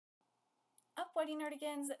What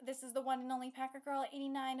Nerdigans? This is the one and only Packer Girl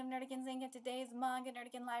 89 of Nerdigans Inc. And today's manga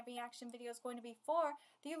Nerdigan live reaction video is going to be for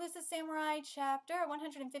the Elusive Samurai chapter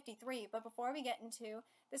 153. But before we get into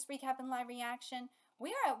this recap and live reaction, we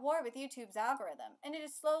are at war with YouTube's algorithm, and it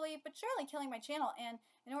is slowly but surely killing my channel. And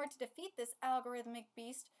in order to defeat this algorithmic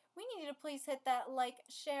beast, we need you to please hit that like,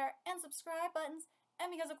 share, and subscribe buttons. And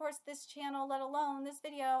because of course this channel, let alone this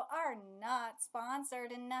video, are not sponsored,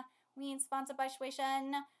 and we ain't sponsored by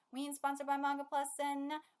Shueisha, we ain't sponsored by Manga Plus,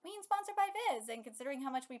 and we ain't sponsored by Viz. And considering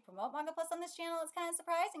how much we promote Manga Plus on this channel, it's kind of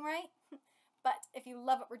surprising, right? But if you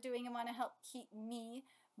love what we're doing and want to help keep me,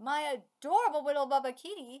 my adorable little Bubba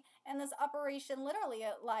Kitty, and this operation literally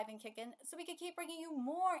alive and kicking, so we could keep bringing you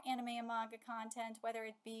more anime and manga content, whether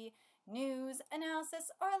it be news,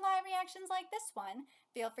 analysis, or live reactions like this one,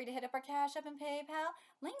 feel free to hit up our Cash App and PayPal.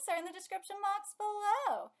 Links are in the description box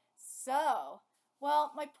below. So,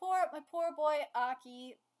 well, my poor boy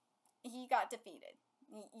Aki, he got defeated.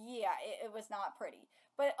 Yeah, it was not pretty.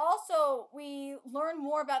 But also, we learned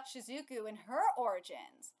more about Shizuku and her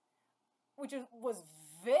origins, which was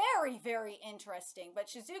very, very interesting. But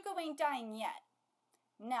Shizuku ain't dying yet.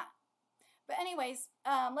 Nah. But anyways,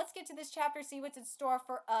 let's get to this chapter, see what's in store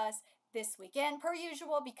for us this weekend. Per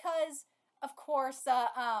usual, because, of course,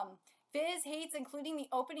 Viz hates including the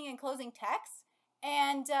opening and closing text.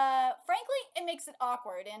 And, frankly, it makes it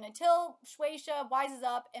awkward. And until Shueisha wises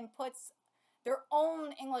up and puts their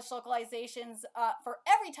own English localizations for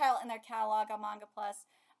every title in their catalog on Manga Plus,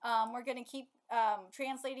 we're going to keep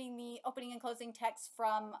translating the opening and closing text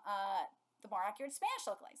from the more accurate Spanish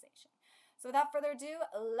localization. So without further ado,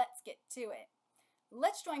 let's get to it.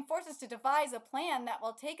 Let's join forces to devise a plan that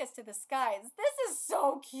will take us to the skies. This is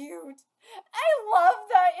so cute. I love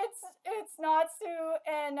that it's Natsu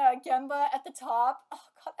and Gemba at the top. Oh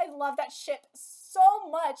god, I love that shit so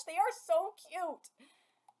much. They are so cute.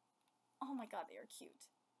 Oh my god, they are cute.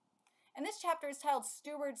 And this chapter is titled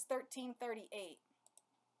Stewards 1338.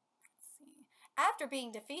 Let's see. After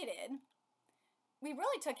being defeated, we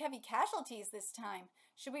really took heavy casualties this time.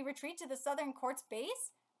 Should we retreat to the Southern Court's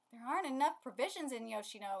base? There aren't enough provisions in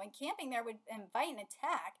Yoshino, and camping there would invite an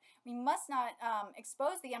attack. We must not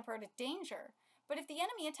expose the Emperor to danger. But if the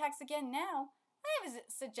enemy attacks again now, I have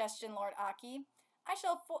a suggestion, Lord Aki. A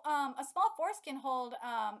small force can hold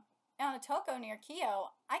Anatoko near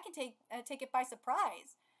Kyo. I can take it by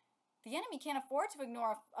surprise. The enemy can't afford to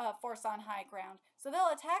ignore a force on high ground, so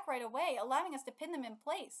they'll attack right away, allowing us to pin them in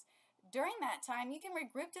place. During that time, you can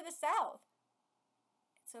regroup to the south.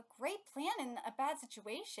 It's a great plan in a bad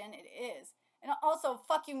situation. It is. And also,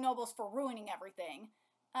 fuck you nobles for ruining everything.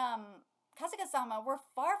 Kasuga-sama, we're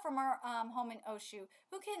far from our home in Oshu.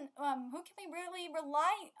 Who can we really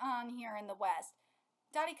rely on here in the west?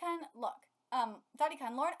 Dadikan, look.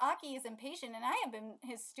 Dadikan, Lord Aki is impatient, and I have been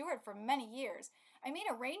his steward for many years. I made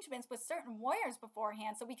arrangements with certain warriors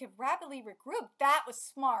beforehand so we could rapidly regroup. That was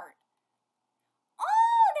smart.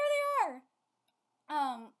 Oh, there they are.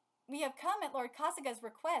 We have come at Lord Kasuga's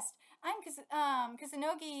request. I'm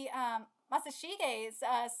Kusunogi Masashige's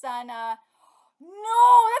son. No,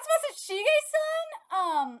 that's Masashige's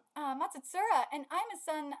son? Matsutsura, and I'm his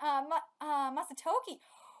son, Masatoki.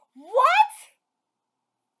 What?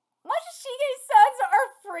 Masashige's sons are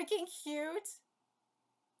freaking cute.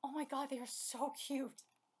 Oh my god, they are so cute.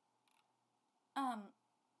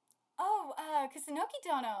 Kusunoki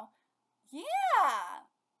Dono. Yeah.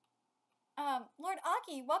 Lord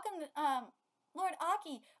Aki, welcome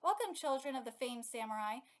children of the famed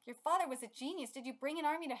samurai. Your father was a genius. Did you bring an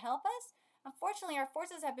army to help us? Unfortunately, our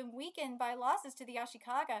forces have been weakened by losses to the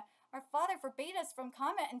Ashikaga. Our father forbade us from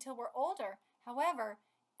combat until we're older. However,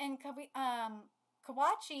 in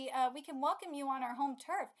Kawachi, we can welcome you on our home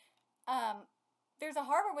turf. There's a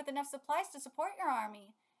harbor with enough supplies to support your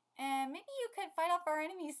army. And maybe you could fight off our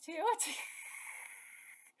enemies too.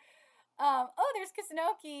 There's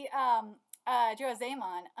Kusunoki,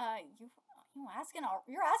 Jirozamon.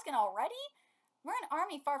 You're asking already? We're an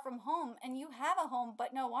army far from home, and you have a home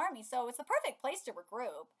but no army, so it's the perfect place to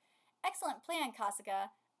regroup. Excellent plan, Kasuga.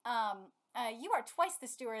 You are twice the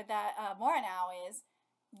steward that Morinao is.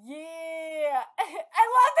 Yeah! I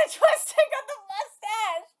love the twisting of the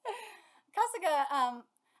mustache! Kasuga,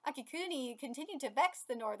 Akikuni continued to vex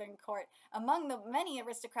the northern court. Among the many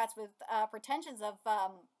aristocrats with pretensions of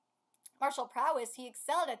martial prowess, he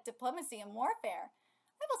excelled at diplomacy and warfare.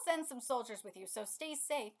 I will send some soldiers with you, so stay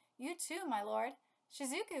safe. You too, my lord.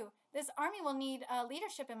 Shizuku, this army will need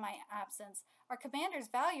leadership in my absence. Our commanders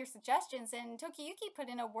value your suggestions, and Tokiyuki put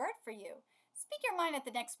in a word for you. Speak your mind at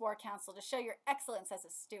the next war council to show your excellence as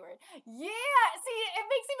a steward. Yeah! See, it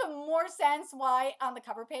makes even more sense why on the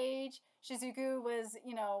cover page Shizuku was,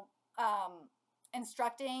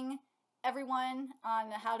 instructing everyone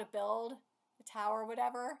on how to build the tower or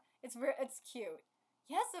whatever. It's cute.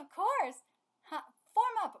 Yes, of course.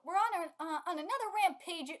 Form up. We're on another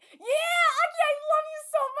rampage. Yeah, Aki, I love you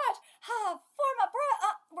so much. Form up.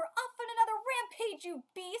 We're off on another rampage, you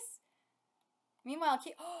beast. Meanwhile,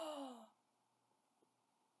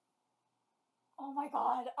 oh my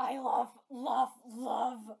god, I love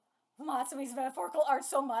Matsumi's metaphorical art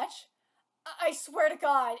so much. I swear to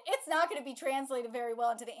God, it's not going to be translated very well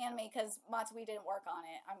into the anime because Matsui didn't work on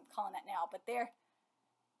it. I'm calling that now, but there.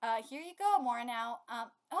 Here you go, Mora now.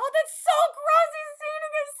 Oh, that's so gross! He's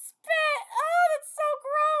eating his spit! Oh, that's so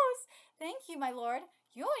gross! Thank you, my lord.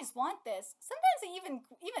 You always want this. Sometimes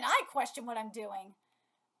even I question what I'm doing.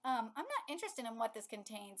 I'm not interested in what this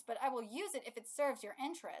contains, but I will use it if it serves your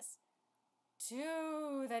interests.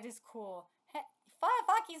 Dude, that is cool. Hey, you fought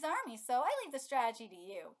Aki's army, so I leave the strategy to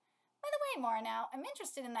you. By the way, Mora now, I'm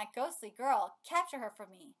interested in that ghostly girl. Capture her for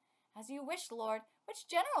me. As you wish, lord. Which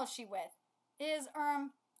general is she with?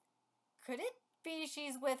 Could it be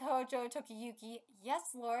she's with Hojo Tokiyuki?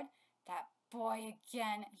 Yes, lord. That boy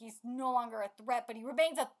again. He's no longer a threat, but he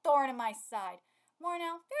remains a thorn in my side. More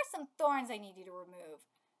now, there are some thorns I need you to remove.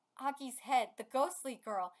 Aki's head, the ghostly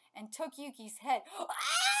girl, and Tokiyuki's head. Ah!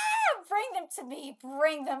 Bring them to me.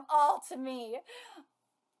 Bring them all to me.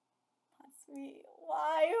 Matsui,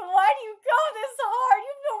 why? Why do you go this hard?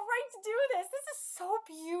 You have no right to do this. This is so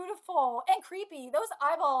beautiful and creepy. Those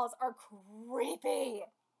eyeballs are creepy.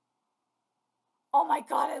 Oh my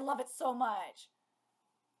god, I love it so much.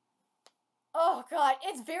 Oh god,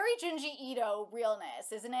 it's very Junji Ito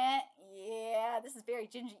realness, isn't it? Yeah, this is very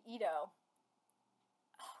Junji Ito.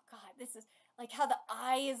 Oh god, this is like how the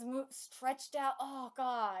eyes move stretched out. Oh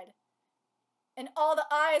god. And all the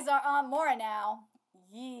eyes are on Mora now.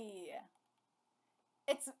 Yeah.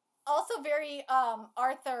 It's also very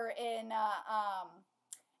Arthur in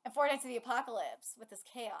Four Nights of the Apocalypse with this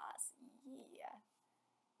chaos. Yeah.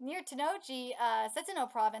 Near Tenoji, Setsuno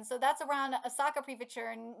province, so that's around Osaka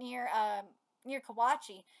Prefecture near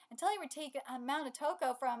Kawachi. Until you retake Mount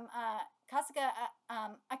Otoko from Kasuga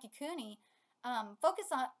Akikuni,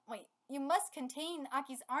 you must contain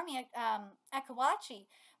Aki's army at Kawachi.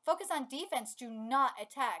 Focus on defense, do not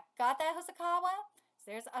attack. Got that, Hosokawa? So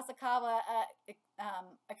there's Asakawa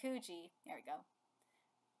Akuji. There we go.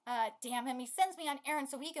 Damn him, he sends me on errands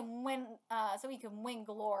so he can win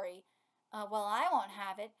glory. Well, I won't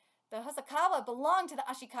have it. The Hosokawa belong to the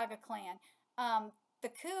Ashikaga clan. The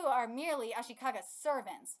Ku are merely Ashikaga's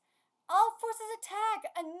servants. All forces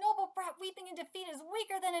attack! A noble brat weeping in defeat is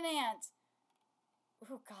weaker than an ant.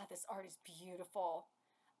 Oh god, this art is beautiful.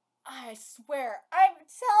 I swear, I'm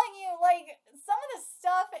telling you, like, some of this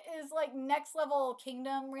stuff is like next level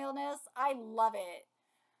Kingdom realness. I love it.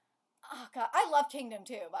 Oh god, I love Kingdom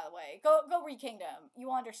too, by the way. Go read Kingdom.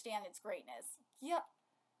 You understand its greatness. Yep.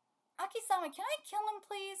 Aki-sama, can I kill him,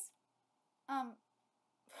 please?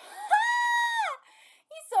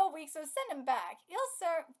 He's so weak, so send him back. He'll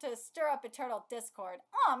serve to stir up eternal discord.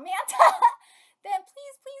 Oh man. Then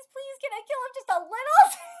please, can I kill him just a little?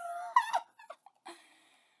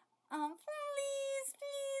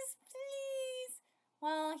 Please.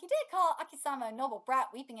 Well, he did call Aki-sama a noble brat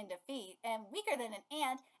weeping in defeat, and weaker than an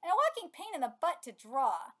ant, and a walking pain in the butt to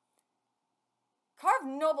draw. Carve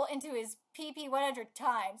noble into his PP 100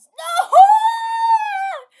 times. No!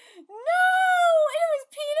 No! Into his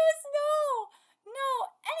penis? No,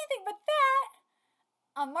 anything but that.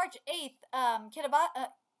 On March 8th,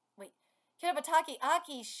 Kitabatake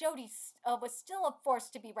Aki showed he was still a force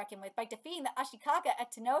to be reckoned with by defeating the Ashikaga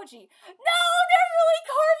at Tenoji. No, they're really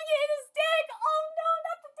carving it in his dick! Oh no,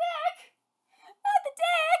 not the dick! Not the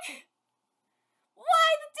dick!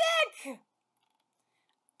 Why the dick?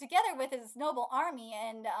 Together with his noble army,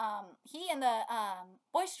 and he and the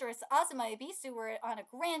boisterous Azuma Ibisu were on a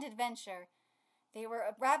grand adventure. They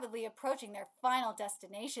were rapidly approaching their final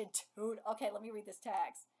destination. Dude, okay, let me read this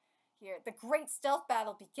text. Here, the great stealth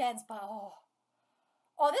battle begins by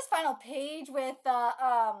this final page with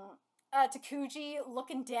Takuji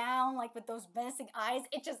looking down, like with those menacing eyes.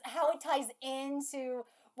 It just how it ties into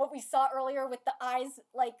what we saw earlier with the eyes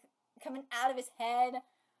like coming out of his head.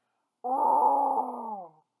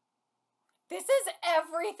 Oh, this is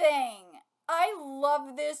everything. I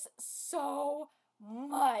love this so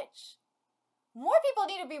much. More people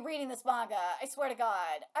need to be reading this manga, I swear to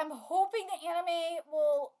God. I'm hoping the anime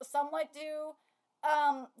will somewhat do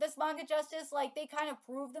this manga justice. Like, they kind of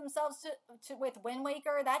proved themselves to with Wind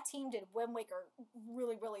Waker. That team did Wind Waker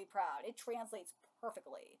really, really proud. It translates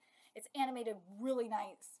perfectly. It's animated really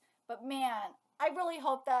nice. But man, I really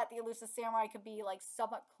hope that the Elusive Samurai could be, like,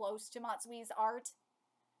 somewhat close to Matsui's art.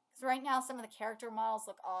 So right now, some of the character models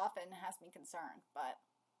look off and has me concerned. But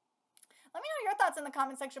let me know your thoughts in the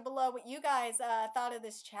comment section below. What you guys thought of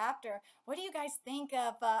this chapter. What do you guys think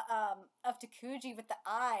of Takuji with the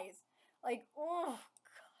eyes? Like, oh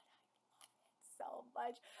God, I love it so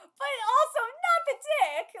much. But also not the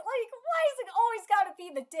dick. Like, why is it always got to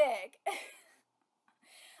be the dick?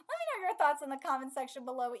 Let me know your thoughts in the comment section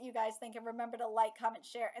below what you guys think. And remember to like, comment,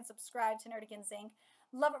 share, and subscribe to Nerdigans Inc.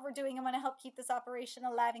 Love what we're doing and want to help keep this operation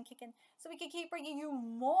alive and kicking so we can keep bringing you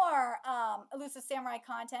more Elusive Samurai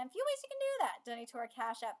content. A few ways you can do that. Donate to our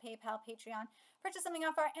Cash App, PayPal, Patreon. Purchase something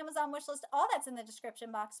off our Amazon wishlist. All that's in the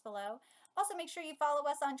description box below. Also, make sure you follow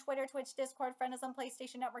us on Twitter, Twitch, Discord. Friend us on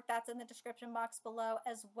PlayStation Network. That's in the description box below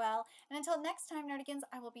as well. And until next time, Nerdigans,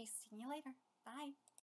 I will be seeing you later. Bye.